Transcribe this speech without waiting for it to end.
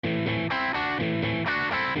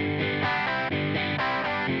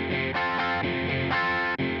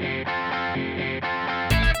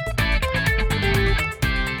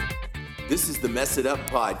the Mess It Up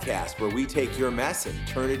podcast, where we take your mess and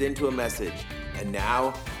turn it into a message. And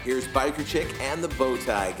now, here's Biker Chick and the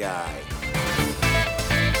Bowtie Guy.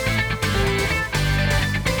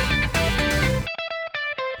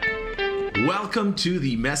 Welcome to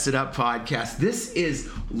the Mess It Up podcast. This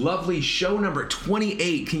is lovely show number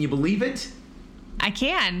 28. Can you believe it? I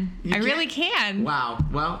can. I really can. Wow.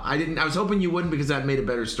 Well, I was hoping you wouldn't, because that made a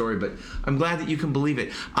better story, but I'm glad that you can believe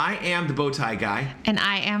it. I am the Bowtie Guy. And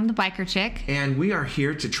I am the Biker Chick. And we are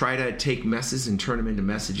here to try to take messes and turn them into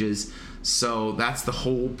messages. So that's the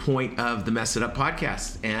whole point of the Mess It Up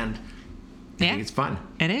podcast. And I think it's fun.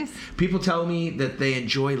 It is. People tell me that they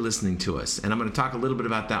enjoy listening to us. And I'm going to talk a little bit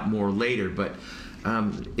about that more later. But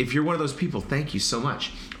if you're one of those people, thank you so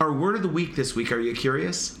much. Our word of the week this week, are you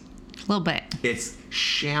curious? A little bit. It's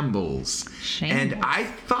shambles. Shambles. And I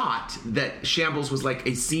thought that shambles was like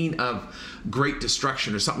a scene of great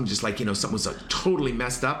destruction or something, just like, something was totally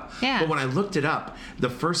messed up. Yeah. But when I looked it up, the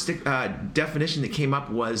first definition that came up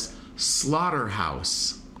was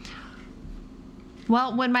slaughterhouse.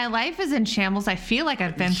 Well, when my life is in shambles, I feel like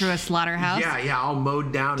I've been through a slaughterhouse. Yeah, all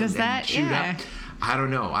mowed down and chewed up. I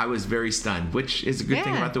don't know. I was very stunned, which is a good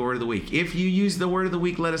thing about the word of the week. If you use the word of the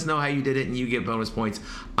week, let us know how you did it, and you get bonus points.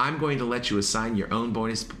 I'm going to let you assign your own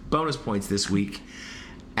bonus points this week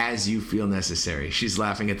as you feel necessary. She's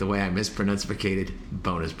laughing at the way I mispronunciated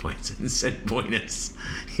bonus points and said bonus.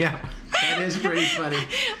 Yeah, that is pretty funny.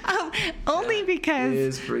 Only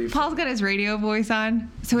because Paul's got his radio voice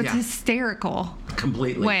on, so it's hysterical.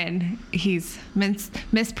 Completely. When he's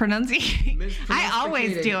mispronouncing. I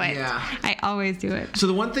always do it. Yeah. I always do it. So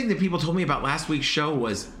the one thing that people told me about last week's show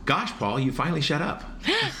was, gosh, Paul, you finally shut up.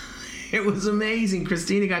 It was amazing.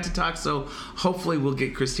 Christina got to talk, so hopefully we'll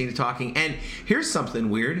get Christina talking. And here's something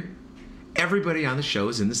weird. Everybody on the show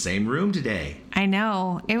is in the same room today. I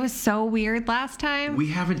know. It was so weird last time. We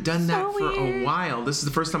haven't done that for a while. This is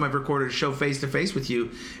the first time I've recorded a show face-to-face with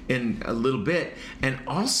you in a little bit. And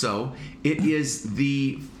also, it is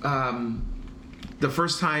the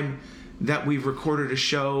first time that we've recorded a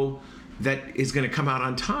show that is going to come out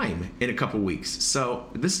on time in a couple weeks. So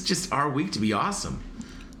this is just our week to be awesome.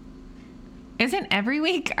 Isn't every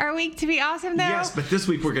week our week to be awesome, though? Yes, but this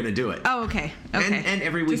week we're going to do it. Oh, okay. And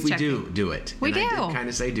every week we do it. We do. I kind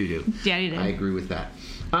of say do. Yeah, you do. I agree with that.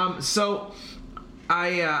 So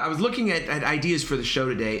I was looking at ideas for the show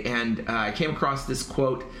today, and I came across this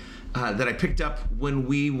quote that I picked up when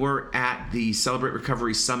we were at the Celebrate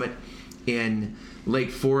Recovery Summit in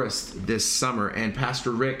Lake Forest this summer. And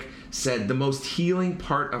Pastor Rick said, the most healing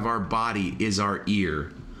part of our body is our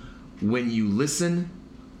ear. When you listen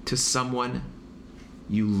to someone,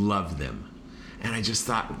 you love them. And I just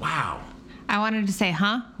thought, wow. I wanted to say,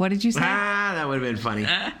 huh? What did you say? That would have been funny.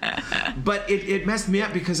 But it messed me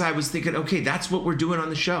up, because I was thinking, okay, that's what we're doing on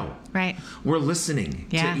the show. Right. We're listening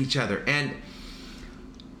to each other. And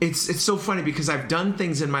it's so funny, because I've done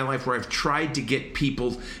things in my life where I've tried to get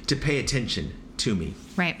people to pay attention to me.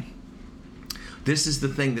 Right. This is the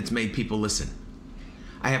thing that's made people listen.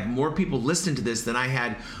 I have more people listen to this than I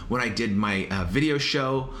had when I did my video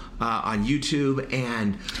show on YouTube,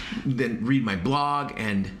 and then read my blog.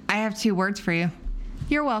 And I have 2 words for you.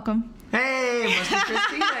 You're welcome. Hey, must be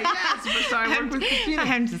Christina. Yes, first time I worked with Christina.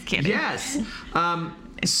 I'm just kidding. Yes.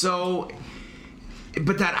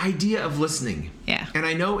 But that idea of listening. Yeah. And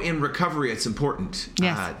I know in recovery it's important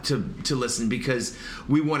to listen, because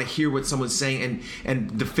we want to hear what someone's saying.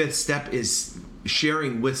 And the 5th step is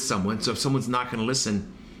sharing with someone. So if someone's not going to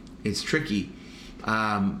listen, it's tricky.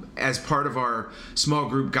 As part of our small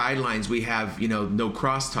group guidelines, we have, no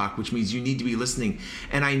crosstalk, which means you need to be listening.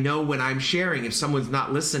 And I know when I'm sharing, if someone's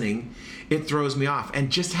not listening, it throws me off. And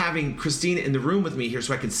just having Christina in the room with me here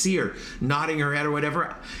so I can see her nodding her head or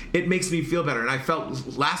whatever, it makes me feel better. And I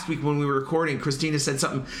felt last week when we were recording, Christina said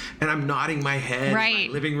something, and I'm nodding my head in my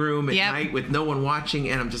living room at night with no one watching,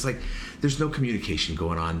 and I'm just like, there's no communication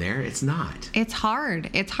going on there. It's not. It's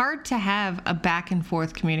hard. It's hard to have a back and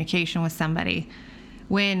forth communication with somebody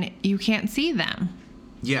when you can't see them.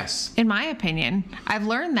 Yes. In my opinion, I've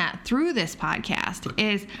learned that through this podcast,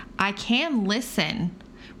 is I can listen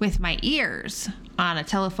with my ears on a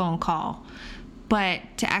telephone call, but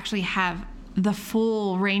to actually have the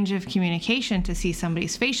full range of communication, to see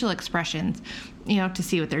somebody's facial expressions, to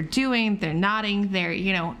see what they're doing, they're nodding, they're,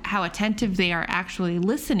 how attentive they are actually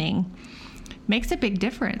listening, makes a big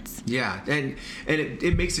difference. Yeah, and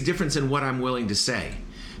it makes a difference in what I'm willing to say,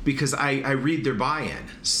 because I read their buy-in.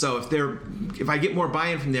 So if I get more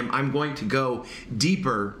buy-in from them, I'm going to go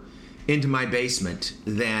deeper into my basement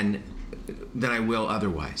than I will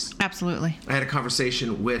otherwise. Absolutely. I had a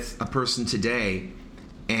conversation with a person today,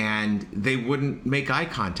 and they wouldn't make eye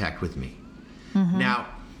contact with me. Now,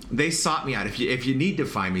 they sought me out. If you need to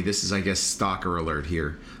find me, this is, I guess, stalker alert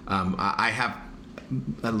here. I have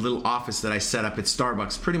a little office that I set up at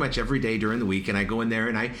Starbucks pretty much every day during the week, and I go in there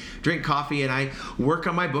and I drink coffee and I work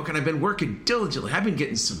on my book, and I've been working diligently. I've been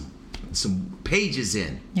getting some pages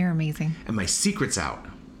in. You're amazing. And my secret's out.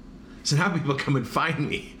 So now people come and find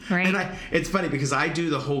me. Right. And it's funny because I do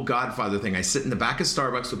the whole Godfather thing. I sit in the back of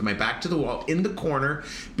Starbucks with my back to the wall in the corner.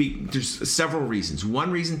 There's several reasons.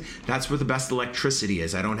 One reason, that's where the best electricity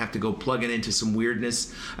is. I don't have to go plug it into some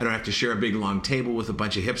weirdness. I don't have to share a big long table with a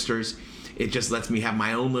bunch of hipsters. It just lets me have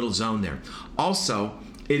my own little zone there. Also,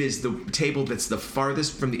 it is the table that's the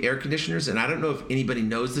farthest from the air conditioners, and I don't know if anybody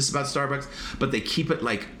knows this about Starbucks, but they keep it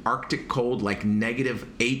like Arctic cold, like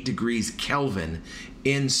 -8 degrees Kelvin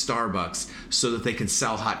in Starbucks so that they can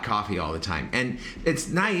sell hot coffee all the time. And it's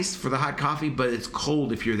nice for the hot coffee, but it's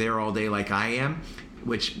cold if you're there all day like I am,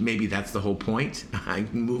 which maybe that's the whole point. I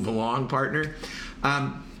move along, partner.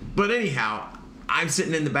 But anyhow, I'm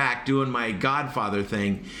sitting in the back doing my Godfather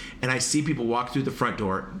thing, and I see people walk through the front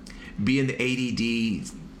door, being the ADD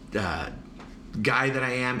guy that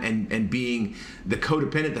I am, and being the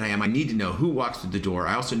codependent that I am. I need to know who walks through the door.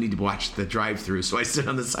 I also need to watch the drive-through, so I sit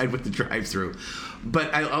on the side with the drive-through.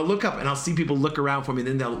 But I'll look up and I'll see people look around for me, and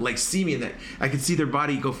then they'll like see me, and that I can see their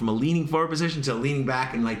body go from a leaning forward position to leaning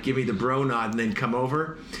back and like give me the bro nod and then come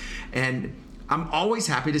over. And I'm always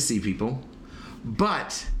happy to see people,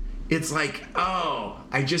 but it's like, oh,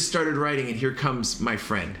 I just started writing and here comes my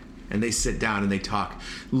friend. And they sit down and they talk.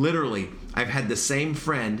 Literally, I've had the same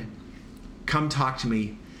friend come talk to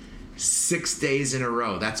me 6 days in a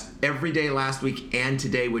row. That's every day last week and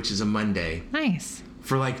today, which is a Monday. Nice.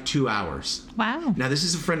 For like 2 hours. Wow. Now, this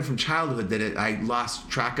is a friend from childhood that I lost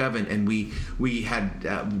track of, and we had,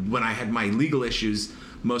 when I had my legal issues,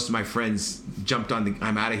 most of my friends jumped on the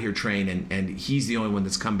I'm out of here train, and he's the only one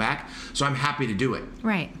that's come back. So I'm happy to do it.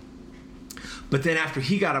 Right. But then after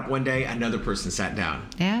he got up one day, another person sat down.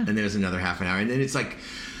 Yeah. And there's another half an hour. And then it's like,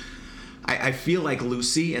 I feel like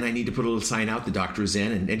Lucy, and I need to put a little sign out, the doctor is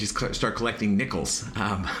in, and just start collecting nickels.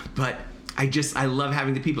 But I love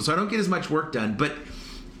having the people. So I don't get as much work done. But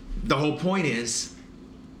the whole point is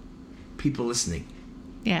people listening.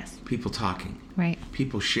 Yes. People talking. Right.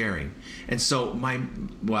 People sharing. And so I'm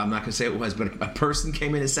not going to say it was, but a person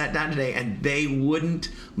came in and sat down today, and they wouldn't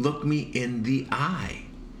look me in the eye.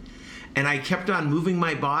 And I kept on moving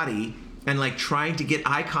my body and like trying to get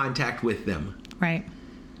eye contact with them. Right.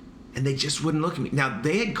 And they just wouldn't look at me. Now,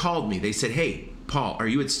 they had called me. They said, hey, Paul, are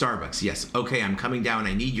you at Starbucks? Yes. Okay, I'm coming down.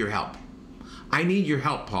 I need your help. I need your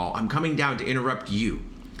help, Paul. I'm coming down to interrupt you.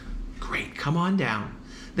 Great. Come on down.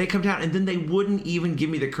 They come down, and then they wouldn't even give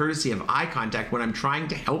me the courtesy of eye contact when I'm trying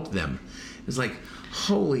to help them. It's like,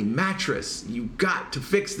 holy mattress, you got to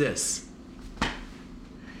fix this.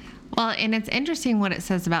 Well, and it's interesting what it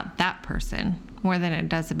says about that person more than it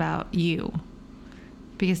does about you.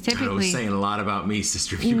 Because typically... I was saying a lot about me,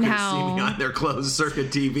 sister. If you could see me on their closed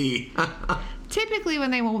circuit TV. Typically, when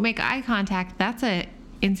they won't make eye contact, that's an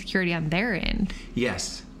insecurity on their end.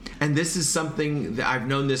 Yes. And this is something that I've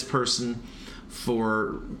known this person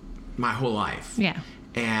for my whole life. Yeah.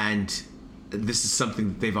 And this is something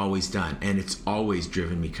that they've always done. And it's always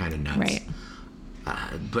driven me kind of nuts. Right.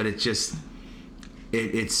 But it just...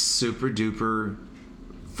 It's super duper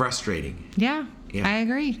frustrating. Yeah, I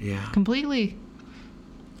agree. Yeah. Completely.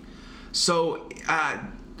 So, how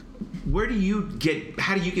do you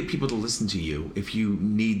get people to listen to you if you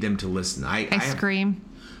need them to listen? I scream.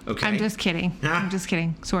 Okay. I'm just kidding. I'm just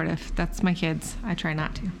kidding. Sort of. That's my kids. I try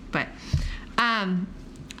not to. But I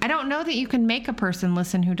don't know that you can make a person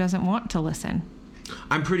listen who doesn't want to listen.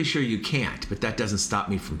 I'm pretty sure you can't, but that doesn't stop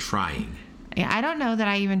me from trying. Yeah, I don't know that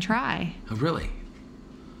I even try. Oh, really?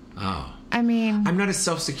 Oh. I mean... I'm not as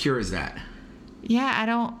self-secure as that. Yeah, I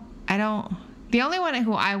don't... The only one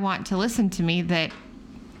who I want to listen to me that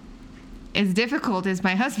is difficult is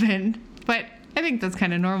my husband. But I think that's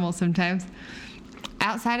kind of normal sometimes.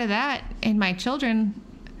 Outside of that, and my children,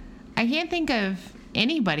 I can't think of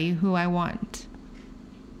anybody who I want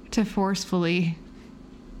to forcefully,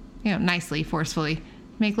 nicely forcefully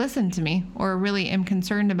make listen to me, or really am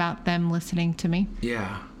concerned about them listening to me.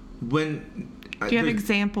 Yeah. Do you have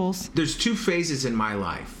examples? There's 2 phases in my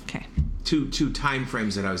life. Okay. Two time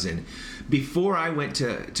frames that I was in. Before I went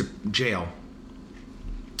to jail,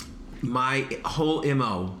 my whole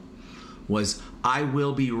MO was I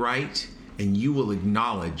will be right and you will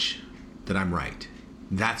acknowledge that I'm right.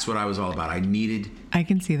 That's what I was all about. I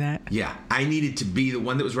can see that. Yeah. I needed to be the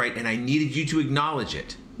one that was right, and I needed you to acknowledge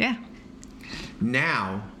it. Yeah.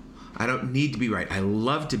 Now, I don't need to be right. I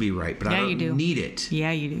love to be right, but I don't need it.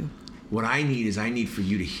 Yeah, you do. What I need is for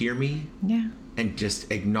you to hear me. Yeah. and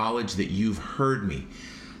just acknowledge that you've heard me.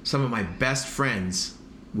 Some of my best friends,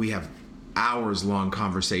 we have hours-long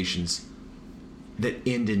conversations that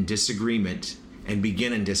end in disagreement and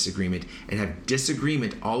begin in disagreement and have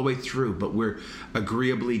disagreement all the way through, but we're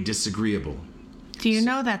agreeably disagreeable. Do you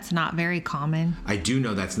know that's not very common? I do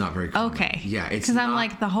know that's not very common. Okay. Yeah, it's because I'm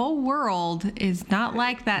like, the whole world is not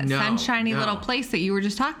like that sunshiny little place that you were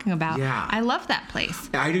just talking about. Yeah. I love that place.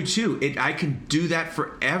 I do too. I can do that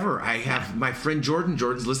forever. I have my friend Jordan.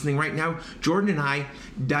 Jordan's listening right now. Jordan and I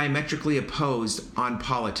diametrically opposed on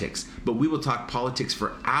politics, but we will talk politics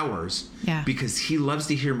for hours because he loves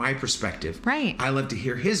to hear my perspective. Right. I love to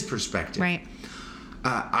hear his perspective. Right.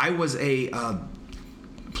 I was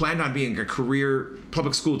planned on being a career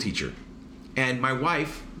public school teacher, and my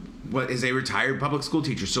wife is a retired public school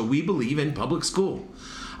teacher, so we believe in public school.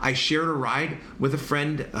 I shared a ride with a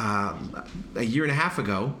friend a year and a half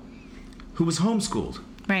ago who was homeschooled.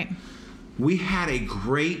 Right. We had a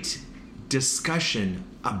great discussion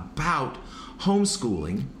about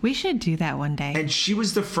homeschooling. We should do that one day. And she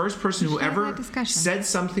was the first person who ever said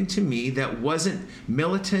something to me that wasn't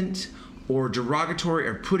militant or derogatory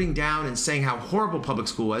or putting down and saying how horrible public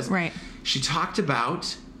school was. Right. She talked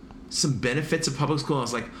about some benefits of public school. I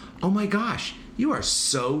was like, oh my gosh, you are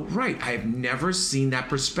so right. I have never seen that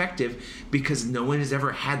perspective because no one has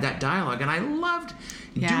ever had that dialogue. And I loved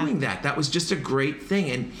doing that. That was just a great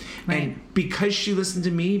thing. And because she listened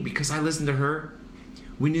to me, because I listened to her,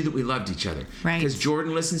 we knew that we loved each other. Right. Because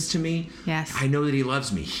Jordan listens to me. Yes. I know that he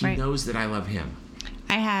loves me. He knows that I love him.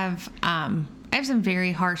 I have some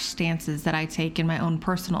very harsh stances that I take in my own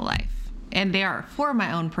personal life. And they are for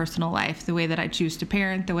my own personal life, the way that I choose to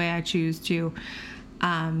parent, the way I choose to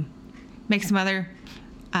make some other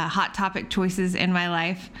hot topic choices in my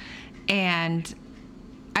life. And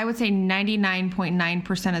I would say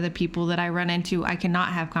 99.9% of the people that I run into, I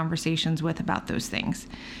cannot have conversations with about those things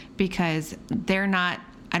because they're not,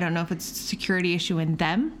 I don't know if it's a security issue in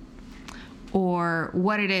them or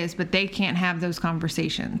what it is, but they can't have those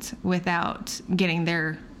conversations without getting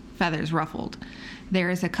their feathers ruffled. There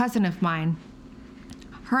is a cousin of mine.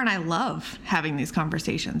 Her and I love having these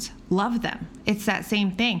conversations. Love them. It's that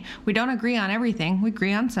same thing. We don't agree on everything. We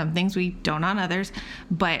agree on some things. We don't on others.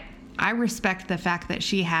 But I respect the fact that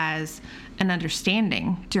she has an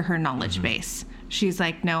understanding to her knowledge base. She's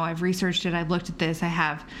like, no, I've researched it. I've looked at this. I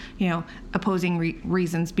have, opposing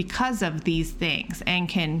reasons because of these things and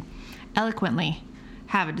can eloquently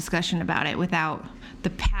have a discussion about it without the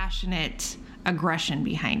passionate aggression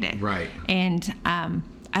behind it. Right. And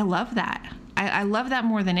I love that. I love that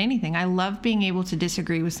more than anything. I love being able to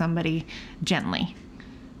disagree with somebody gently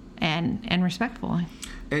and respectfully.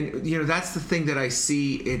 And, that's the thing that I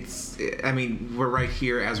see. We're right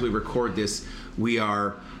here as we record this. We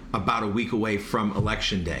are about a week away from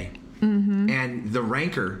Election Day. Mm-hmm. And the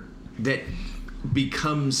rancor that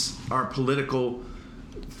becomes our political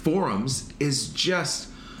forums is just,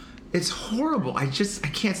 it's horrible. I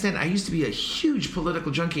can't stand it. I used to be a huge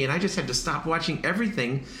political junkie, and I just had to stop watching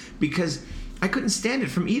everything because I couldn't stand it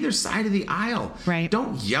from either side of the aisle. Right.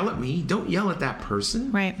 Don't yell at me. Don't yell at that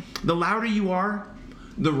person. Right. The louder you are,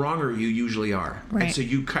 the wronger you usually are. Right. And so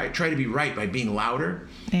you try to be right by being louder.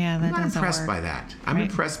 Yeah, that doesn't work. I'm not impressed by that. I'm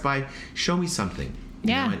impressed by show me something.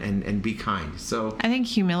 Yeah. And be kind. So I think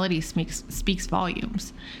humility speaks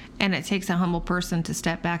volumes. And it takes a humble person to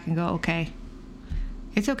step back and go, okay,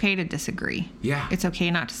 it's okay to disagree. Yeah. It's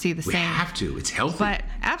okay not to see the same. We have to. It's healthy. But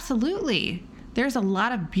absolutely. There's a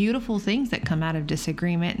lot of beautiful things that come out of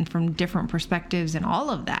disagreement and from different perspectives and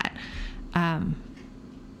all of that. And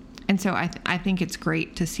so I think it's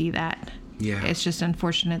great to see that. Yeah. It's just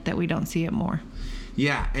unfortunate that we don't see it more.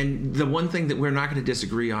 Yeah. And the one thing that we're not going to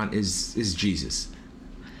disagree on is Jesus.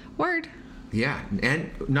 Word. Yeah,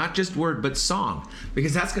 and not just word, but song,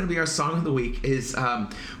 because that's going to be our song of the week.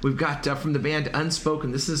 We've got from the band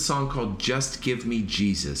Unspoken. This is a song called "Just Give Me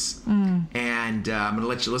Jesus," and I'm going to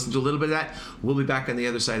let you listen to a little bit of that. We'll be back on the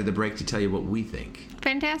other side of the break to tell you what we think.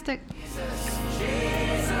 Fantastic.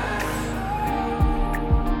 Jesus,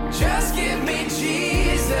 just give me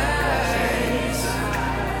Jesus.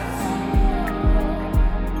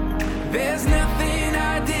 There's nothing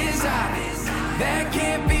I desire that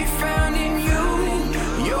can't be found in you.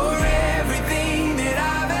 You're everything that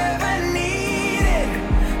I've ever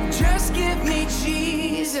needed. Just give me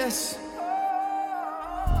Jesus.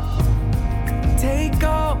 Take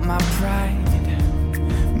all my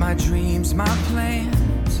pride, my dreams, my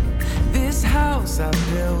plans. This house I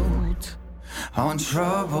built on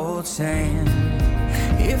troubled sand.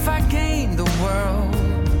 If I gained the world,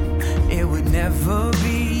 it would never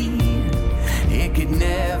be. It could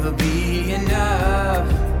never be enough.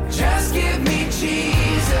 Just give me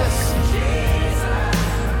Jesus.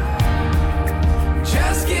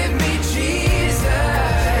 Just give me Jesus.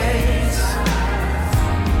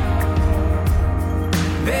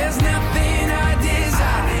 There's nothing I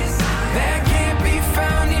desire that can't be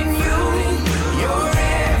found in you. You're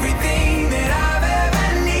everything that I've ever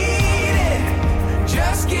needed.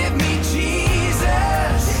 Just give me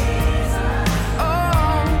Jesus.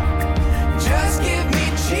 Oh, just give me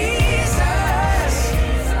Jesus.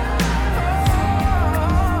 Oh,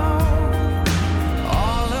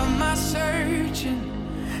 all of my searching,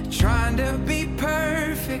 trying to be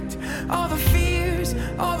perfect, all the fears,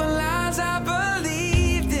 all the lies I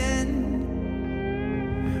believed in,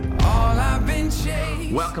 all I've been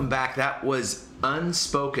chasing. Welcome back. That was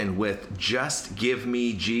Unspoken with Just Give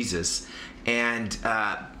Me Jesus. And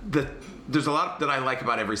there's a lot that I like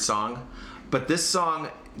about every song, but this song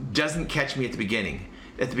doesn't catch me at the beginning.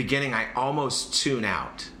 At the beginning, I almost tune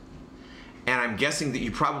out. And I'm guessing that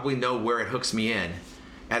you probably know where it hooks me in.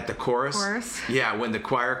 At the chorus. Yeah, when the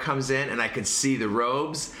choir comes in and I can see the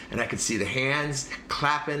robes and I can see the hands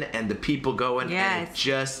clapping and the people going. Yes. And it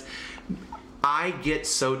just, I get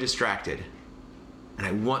so distracted. And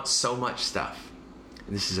I want so much stuff.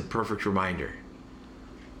 And this is a perfect reminder.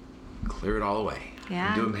 Clear it all away.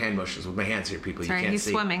 Yeah. I'm doing hand motions with my hands here, people. Sorry, you can't he's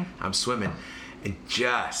see. swimming. I'm swimming. And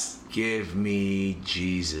just give me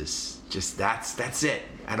Jesus. Just that's it.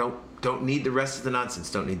 I don't need the rest of the nonsense.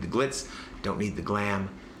 Don't need the glitz. Don't need the glam.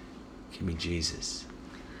 Give me Jesus.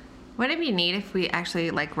 Wouldn't it be neat if we actually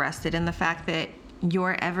rested in the fact that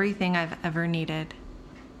you're everything I've ever needed?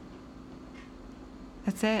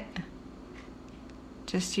 That's it.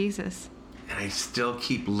 Just Jesus. And I still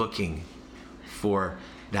keep looking for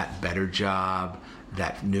that better job,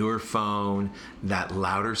 that newer phone, that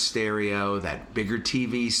louder stereo, that bigger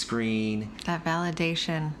TV screen. That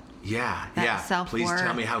validation. Yeah, That yeah. self-worth, Please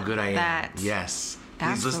tell me how good I am. that- Yes.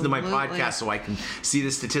 Please listen to my Absolutely. podcast so I can see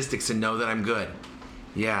the statistics and know that I'm good.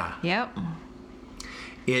 Yeah. Yep.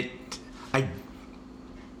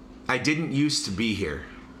 I didn't used to be here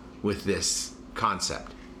with this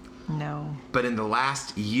concept. No. But in the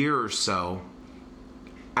last year or so,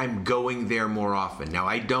 I'm going there more often. Now,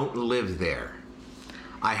 I don't live there.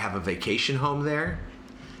 I have a vacation home there,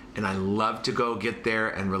 and I love to go get there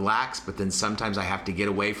and relax, but then sometimes I have to get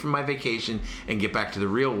away from my vacation and get back to the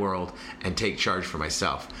real world and take charge for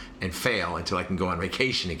myself and fail until I can go on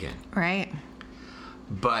vacation again. Right.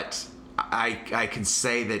 But I can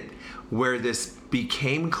say that where this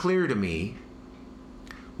became clear to me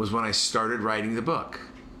was when I started writing the book.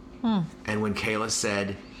 And when Kayla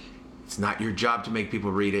said, it's not your job to make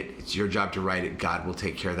people read it, it's your job to write it, God will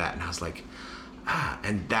take care of that. And I was like,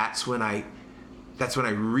 and that's when I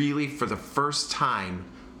really, for the first time,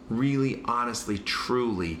 really honestly,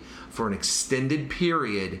 truly, for an extended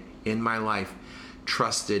period in my life,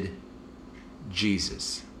 trusted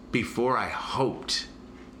Jesus before I hoped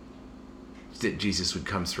that Jesus would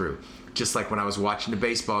come through. Just like when I was watching the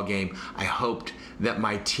baseball game, I hoped that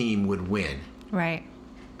my team would win. Right.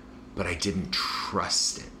 But I didn't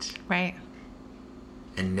trust it. Right.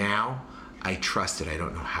 And now I trust it. I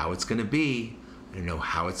don't know how it's going to be. I don't know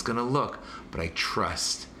how it's going to look, but I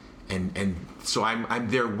trust. And so I'm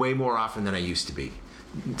there way more often than I used to be.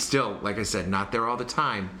 Still, like I said, not there all the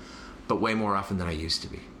time, but way more often than I used to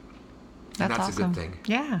be. That's and that's awesome. a good thing.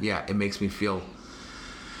 Yeah. Yeah, it makes me feel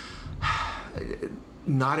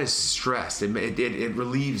not as stressed. It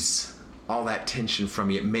relieves all that tension from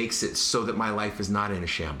me. It makes it so that my life is not in a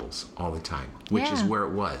shambles all the time, which is where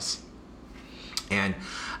it was. And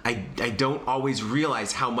I don't always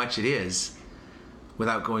realize how much it is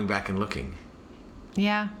without going back and looking.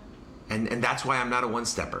 Yeah. And that's why I'm not a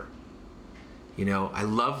one-stepper. You know, I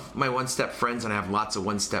love my one-step friends and I have lots of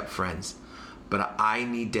one-step friends. But I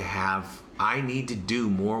need to do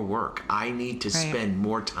more work. I need to spend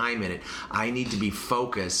more time in it. I need to be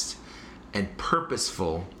focused and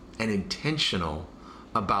purposeful and intentional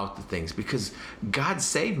about the things, because God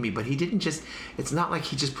saved me, but he didn't just, it's not like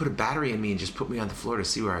he just put a battery in me and just put me on the floor to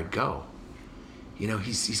see where I'd go. You know,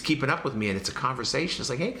 he's keeping up with me, and it's a conversation. It's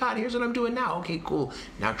like, hey, God, here's what I'm doing now. Okay, cool.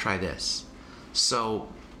 Now try this. So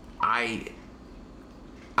I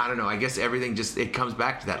don't know. I guess everything just, it comes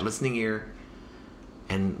back to that listening ear.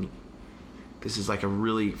 And this is like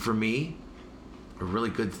for me, a really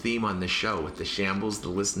good theme on this show with the shambles, the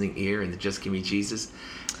listening ear, and the Just Give Me Jesus.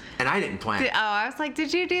 And I didn't plan it. I was like,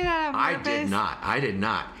 did you do that on purpose? I did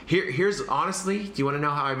not. Here's honestly, do you want to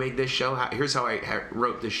know how I made this show? Here's how I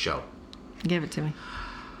wrote this show. Give it to me.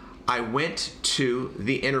 I went to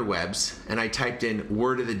the interwebs and I typed in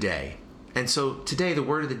word of the day. And so today the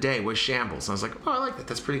word of the day was shambles. And I was like, oh, I like that.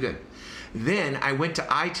 That's pretty good. Then I went to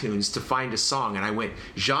iTunes to find a song, and I went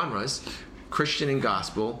genres, Christian and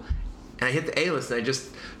gospel, and I hit the A-list, and I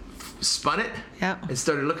just spun it and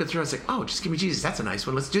started looking through. I was like, oh, Just Give Me Jesus. That's a nice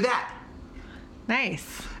one. Let's do that.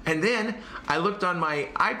 Nice. And then I looked on my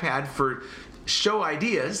iPad for show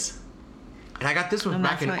ideas, and I got this one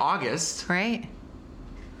back in August. Right.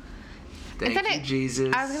 Thank you,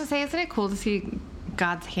 Jesus. I was going to say, isn't it cool to see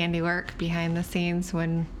God's handiwork behind the scenes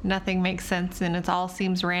when nothing makes sense and it all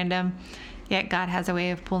seems random, yet God has a way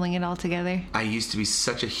of pulling it all together? I used to be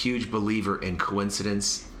such a huge believer in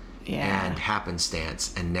coincidence and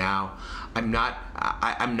happenstance, and now I'm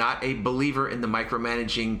not a believer in the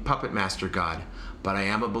micromanaging puppet master God, but I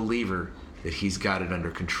am a believer that he's got it under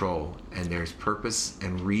control, and there's purpose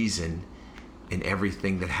and reason in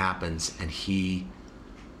everything that happens, and he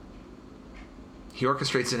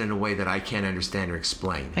orchestrates it in a way that I can't understand or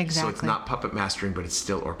explain. Exactly. So it's not puppet mastering, but it's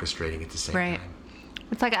still orchestrating at the same time.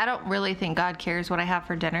 It's like, I don't really think God cares what I have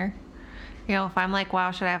for dinner. You know, if I'm like,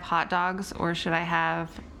 wow, should I have hot dogs or should I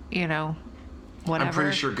have, you know, whatever. I'm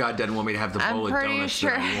pretty sure God doesn't want me to have the bowl of donuts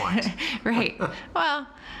that I want. Right. Well,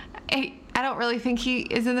 I don't really think he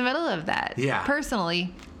is in the middle of that. Yeah.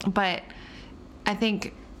 Personally. But I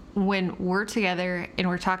think when we're together and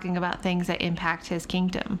we're talking about things that impact his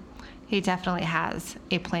kingdom, he definitely has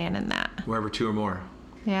a plan in that. Wherever two or more.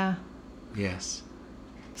 Yeah. Yes.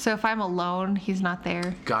 So if I'm alone, he's not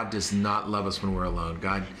there. God does not love us when we're alone.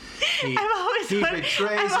 God, he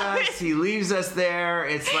betrays us. He leaves us there.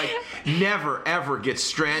 It's like never, ever get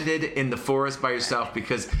stranded in the forest by yourself,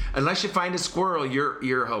 because unless you find a squirrel,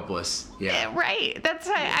 you're hopeless. Yeah. Right. That's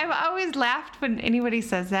why I've always laughed when anybody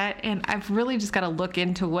says that, and I've really just got to look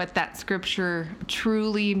into what that scripture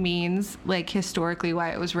truly means, like historically why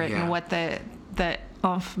it was written, what the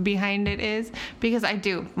oomph behind it is, because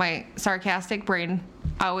my sarcastic brain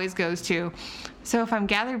always goes to, so if I'm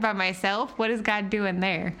gathered by myself, what is God doing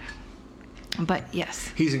there? But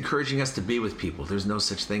yes, he's encouraging us to be with people. There's no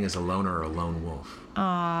such thing as a loner or a lone wolf.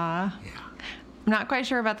 Yeah. I'm not quite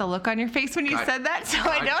sure about the look on your face when you said that, so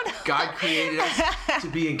I don't know. God created us to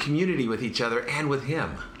be in community with each other and with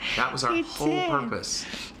him. That was our whole purpose.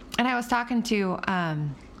 And I was talking to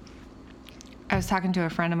a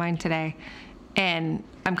friend of mine today, and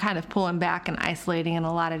I'm kind of pulling back and isolating in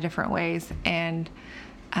a lot of different ways. And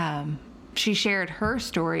she shared her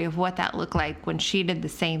story of what that looked like when she did the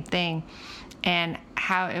same thing, and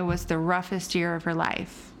how it was the roughest year of her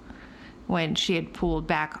life when she had pulled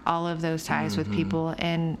back all of those ties with people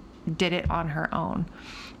and did it on her own.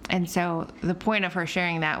 And so the point of her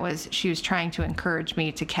sharing that was she was trying to encourage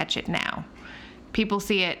me to catch it now. People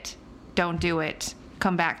see it, don't do it.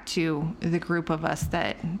 Come back to the group of us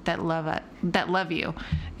that love you,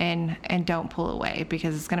 and don't pull away,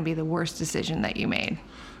 because it's going to be the worst decision that you made.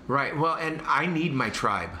 Right. Well, and I need my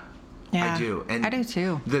tribe. Yeah, I do. And I do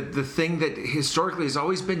too. The thing that historically has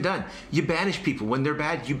always been done, you banish people. When they're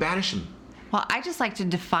bad, you banish them. Well, I just like to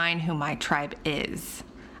define who my tribe is.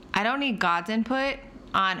 I don't need God's input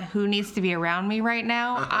on who needs to be around me right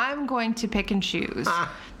now. I'm going to pick and choose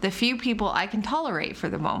the few people I can tolerate for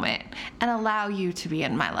the moment and allow you to be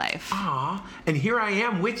in my life. Aw, and here I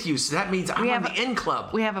am with you, so that means I'm on the in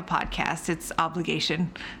club. We have a podcast. It's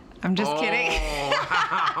obligation. I'm just kidding.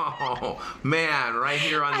 Oh, man, right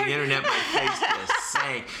here on the internet, my face just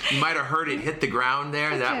sank. You might have heard it hit the ground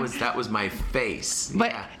there. That was my face.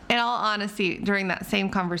 But in all honesty, during that same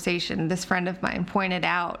conversation, this friend of mine pointed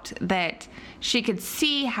out that she could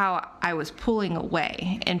see how I was pulling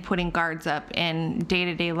away and putting guards up in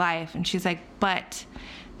day-to-day life. And she's like, but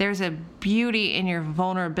there's a beauty in your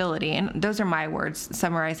vulnerability. And those are my words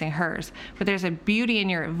summarizing hers. But there's a beauty in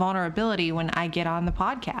your vulnerability when I get on the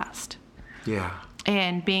podcast. Yeah.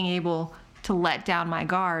 And being able to let down my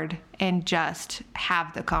guard and just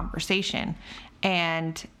have the conversation.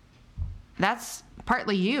 And that's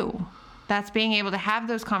partly you. That's being able to have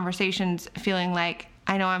those conversations feeling like,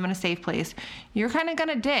 I know I'm in a safe place. You're kind of going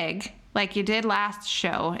to dig like you did last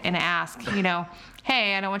show and ask,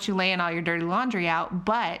 hey, I don't want you laying all your dirty laundry out,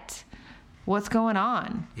 but what's going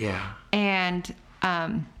on? Yeah. And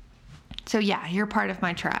so, yeah, you're part of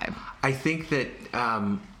my tribe. I think that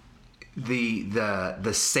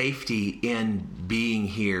the safety in being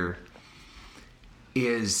here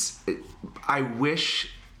is, I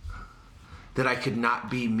wish that I could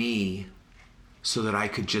not be me so that I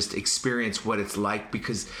could just experience what it's like,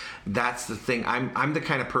 because that's the thing. I'm the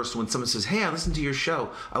kind of person, when someone says, hey, I listened to your show,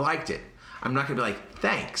 I liked it, I'm not going to be like,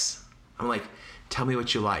 thanks. I'm like, tell me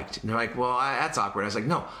what you liked. And they're like, well, that's awkward. I was like,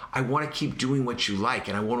 no, I want to keep doing what you like,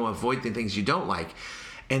 and I want to avoid the things you don't like.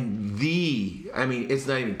 And it's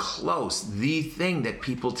not even close. The thing that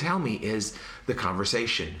people tell me is the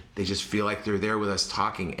conversation. They just feel like they're there with us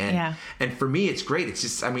talking. And for me, it's great. It's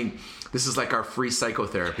just, this is like our free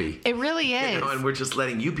psychotherapy. It really is. And we're just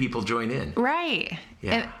letting you people join in. Right.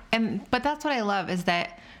 Yeah. But that's what I love is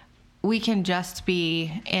that we can just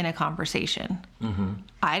be in a conversation. Mm-hmm.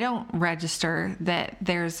 I don't register that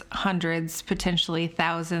there's hundreds, potentially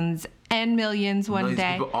thousands, and millions one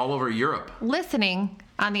day. People all over Europe. Listening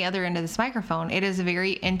on the other end of this microphone. It is a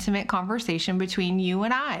very intimate conversation between you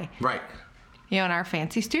and I. Right. In our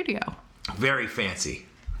fancy studio. Very fancy.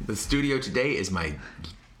 The studio today is my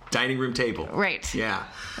dining room table. Right. Yeah.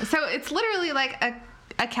 So it's literally like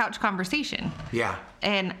a couch conversation. Yeah.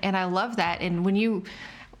 And I love that. And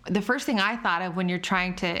the first thing I thought of when you're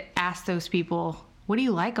trying to ask those people, what do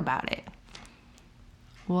you like about it?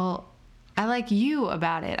 Well, I like you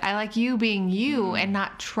about it. I like you being you and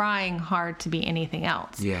not trying hard to be anything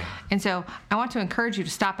else. Yeah. And so I want to encourage you to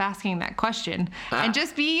stop asking that question and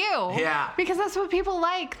just be you. Yeah. Because that's what people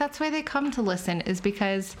like. That's why they come to listen, is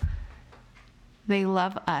because they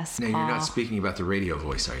love us. Now, you're not speaking about the radio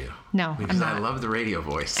voice, are you? No, because I'm not. I love the radio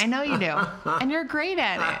voice. I know you do. And you're great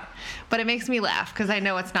at it. But it makes me laugh because I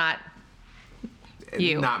know it's not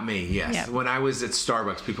you. Not me, yes. Yep. When I was at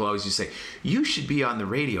Starbucks, people always used to say, you should be on the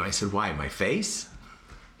radio. I said, why, my face?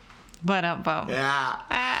 But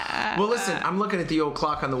Yeah. Well, listen, I'm looking at the old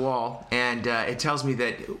clock on the wall, and it tells me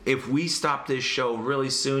that if we stop this show really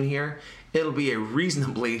soon here, it'll be a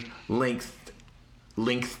reasonably length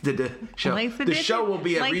show. The show will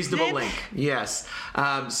be a reasonable length. Yes.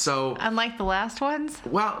 So unlike the last ones.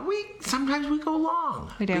 Well, sometimes we go long.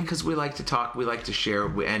 We do. Because we like to talk, we like to share,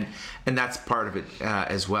 and that's part of it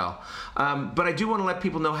as well. But I do want to let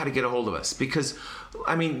people know how to get a hold of us, because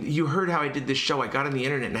you heard how I did this show. I got on the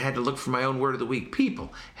internet and I had to look for my own word of the week.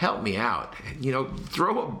 People, help me out.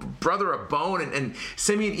 Throw a brother a bone and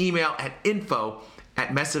send me an email at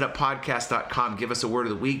info@messituppodcast.com. Give us a word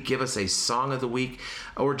of the week. Give us a song of the week.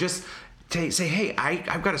 Or just say, hey,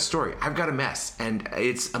 I've got a story. I've got a mess. And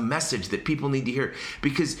it's a message that people need to hear.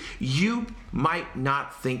 Because you might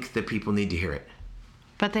not think that people need to hear it.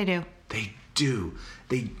 But they do. They do.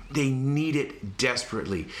 They need it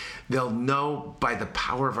desperately. They'll know by the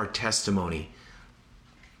power of our testimony.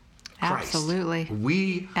 Christ. Absolutely.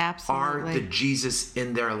 We are the Jesus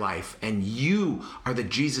in their life, and you are the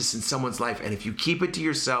Jesus in someone's life. And if you keep it to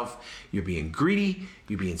yourself, you're being greedy,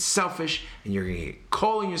 you're being selfish, and you're going to get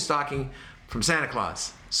coal in your stocking from Santa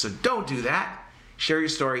Claus. So don't do that. Share your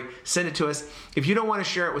story. Send it to us. If you don't want to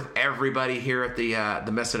share it with everybody here at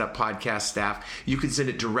the Mess It Up podcast staff, you can send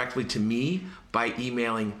it directly to me by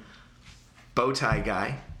emailing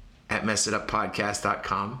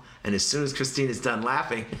bowtieguy@messituppodcast.com. And as soon as Christine is done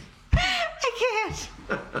laughing...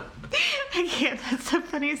 I can't. That's the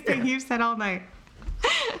funniest thing you've said all night.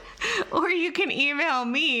 Or you can email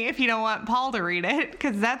me if you don't want Paul to read it,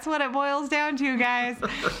 because that's what it boils down to, guys.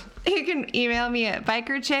 You can email me at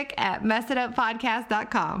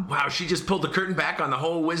bikerchick@messituppodcast.com. Wow, she just pulled the curtain back on the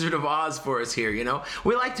whole Wizard of Oz for us here,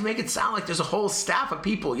 We like to make it sound like there's a whole staff of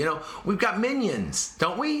people, We've got minions,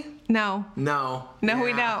 don't we? No. No. No,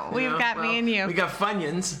 we don't. We've got me and you. We got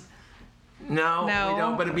Funyuns. No, we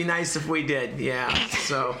don't, but it'd be nice if we did. Yeah,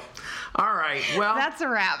 so... All right, well... That's a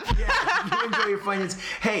wrap. Yeah, you enjoy your Funyuns.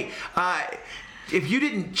 Hey, if you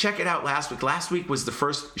didn't check it out last week was the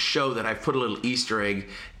first show that I put a little Easter egg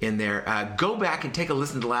in there. Go back and take a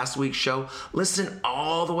listen to last week's show. Listen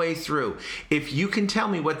all the way through. If you can tell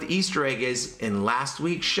me what the Easter egg is in last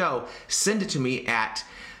week's show, send it to me at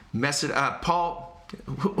Paul...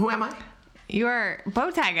 Who am I? You're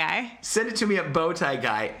Bowtie Guy. Send it to me at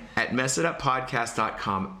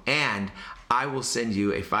bowtieguy@messituppodcast.com, and I will send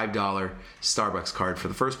you a $5 Starbucks card for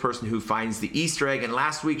the first person who finds the Easter egg in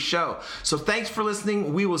last week's show. So thanks for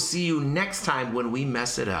listening. We will see you next time when we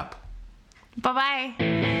mess it up. Bye-bye.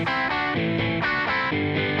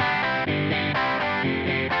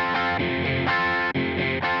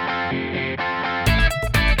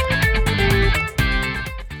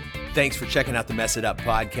 Thanks for checking out the Mess It Up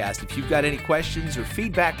podcast. If you've got any questions or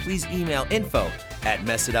feedback, please email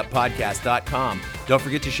info@messituppodcast.com. Don't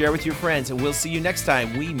forget to share with your friends, and we'll see you next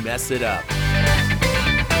time we mess it up.